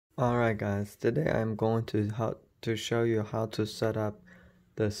Alright guys, today I'm going to show you how to set up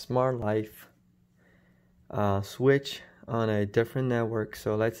the Smart Life switch on a different network.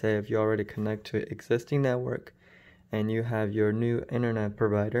 So let's say if you already connect to existing network and you have your new internet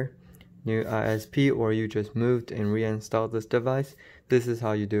provider, new ISP, or you just moved and reinstalled this device, this is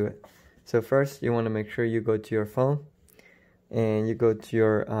how you do it. So first you want to make sure you go to your phone and you go to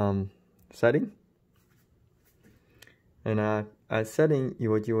your setting, and as setting,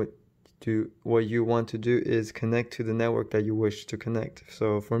 what you want to do is connect to the network that you wish to connect.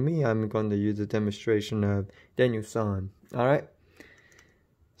 So for me, I'm going to use a demonstration of Daniel San. Alright,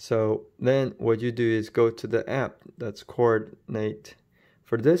 so then what you do is go to the app that's coordinate.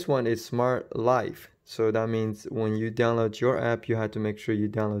 For this one, it's Smart Life, so that means when you download your app, you have to make sure you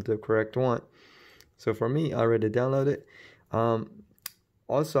download the correct one. So for me, I already downloaded.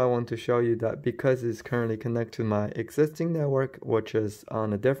 Also, I want to show you that because it's currently connected to my existing network, which is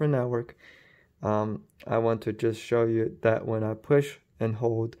on a different network, I want to just show you that when I push and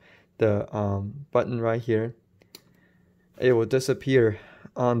hold the button right here, it will disappear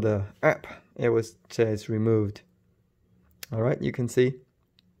on the app. It was says removed. Alright, you can see.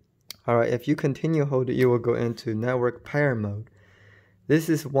 Alright, if you continue hold it, you will go into network pair mode. This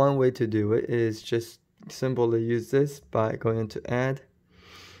is one way to do it, is just simply use this by going to add.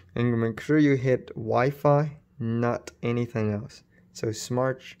 And make sure you hit Wi-Fi, not anything else. So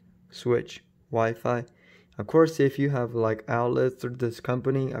smart switch Wi-Fi. Of course, if you have like outlets through this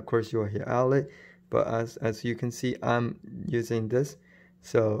company, of course you will hit outlet. But as you can see, I'm using this.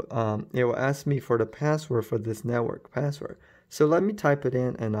 So it will ask me for the password for this network password. So let me type it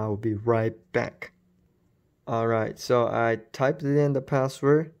in and I will be right back. Alright, so I typed it in the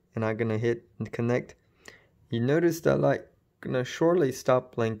password and I'm gonna hit connect. You notice that like gonna shortly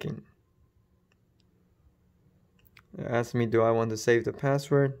stop blinking. It asks me, do I want to save the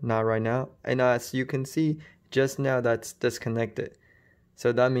password? Not right now. And as you can see, just now that's disconnected.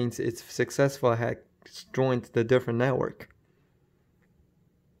 So that means it's successful. I had joined the different network.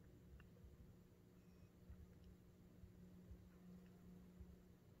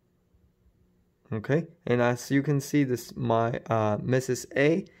 Okay, and as you can see, this my Mrs.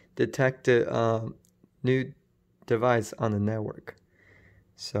 A detected new device on the network.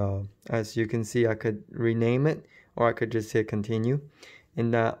 So as you can see, I could rename it or I could just hit continue,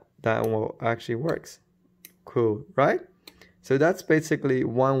 and that will actually works. Cool, right? So that's basically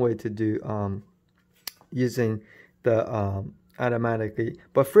one way to do using the automatically,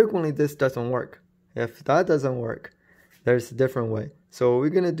 but frequently this doesn't work. If that doesn't work, there's a different way. So what we're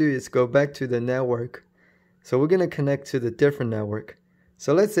gonna do is go back to the network. So we're gonna connect to the different network.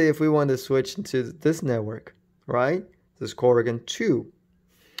 So let's say if we want to switch to this network, right? This is Corrigan 2.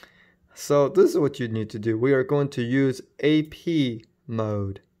 So this is what you need to do. We are going to use AP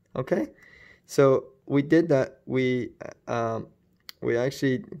mode. Okay? So we did that. We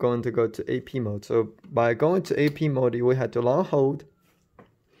actually going to go to AP mode. So by going to AP mode, we had to long hold,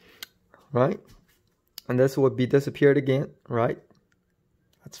 right? And this would be disappeared again, right?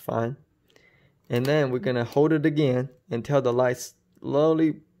 That's fine. And then we're gonna hold it again until the light's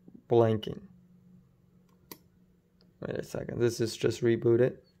slowly blinking. Wait a second, this is just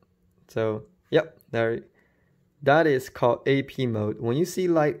rebooted. So, yep, there. That is called AP mode. When you see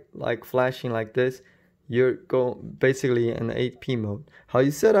light like flashing like this, you're going basically in AP mode. How you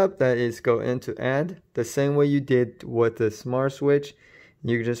set up that is go into add, the same way you did with the smart switch.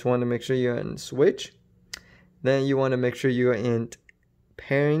 You just want to make sure you're in switch. Then you want to make sure you're in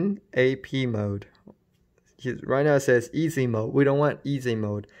pairing AP mode. Right now it says easy mode. We don't want easy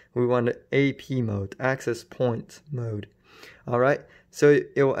mode. We want AP mode, access point mode. Alright, so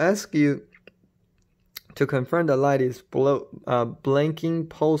it will ask you to confirm the light is blinking,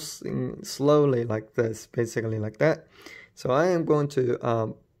 pulsing slowly like this, basically like that. So I am going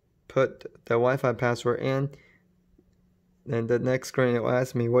to put the Wi-Fi password in, and the next screen it will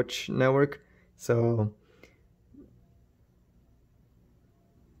ask me which network. So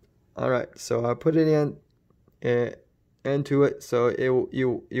alright, so I put it in into it. So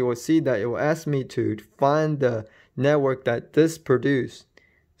you will see that it will ask me to find the network that this produced.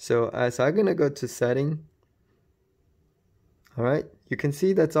 So as I'm gonna go to setting, alright, you can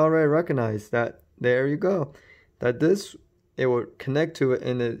see that's already recognized that. There you go, that this it will connect to it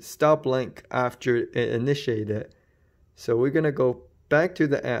and it stop blink after it initiated. So we're gonna go back to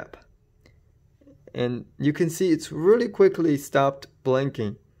the app and you can see it's really quickly stopped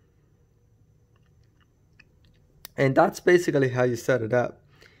blinking. And that's basically how you set it up.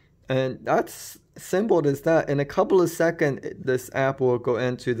 And that's simple as that. In a couple of seconds, this app will go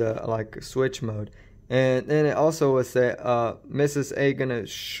into the like switch mode. And then it also will say Mrs. A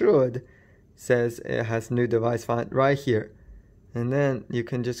should says it has new device found right here. And then you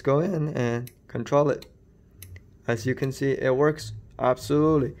can just go in and control it. As you can see, it works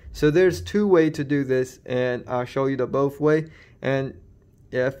absolutely. So there's two ways to do this, and I'll show you the both way. And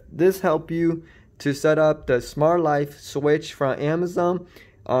if this help you to set up the Smart Life switch from Amazon,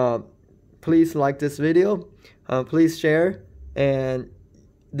 please like this video, please share. And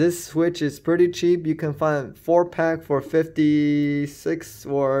this switch is pretty cheap. You can find 4-pack for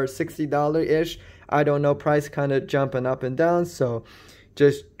 $56 or $60 ish. I don't know, price kind of jumping up and down, so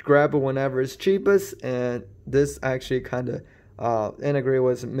just grab it whenever it's cheapest. And this actually kind of integrate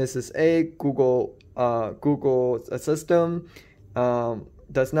with Mrs. A, Google Assistant,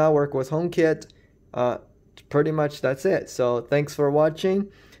 does not work with HomeKit. Pretty much that's it. So thanks for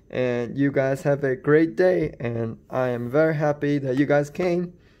watching, and you guys have a great day, and I am very happy that you guys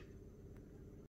came.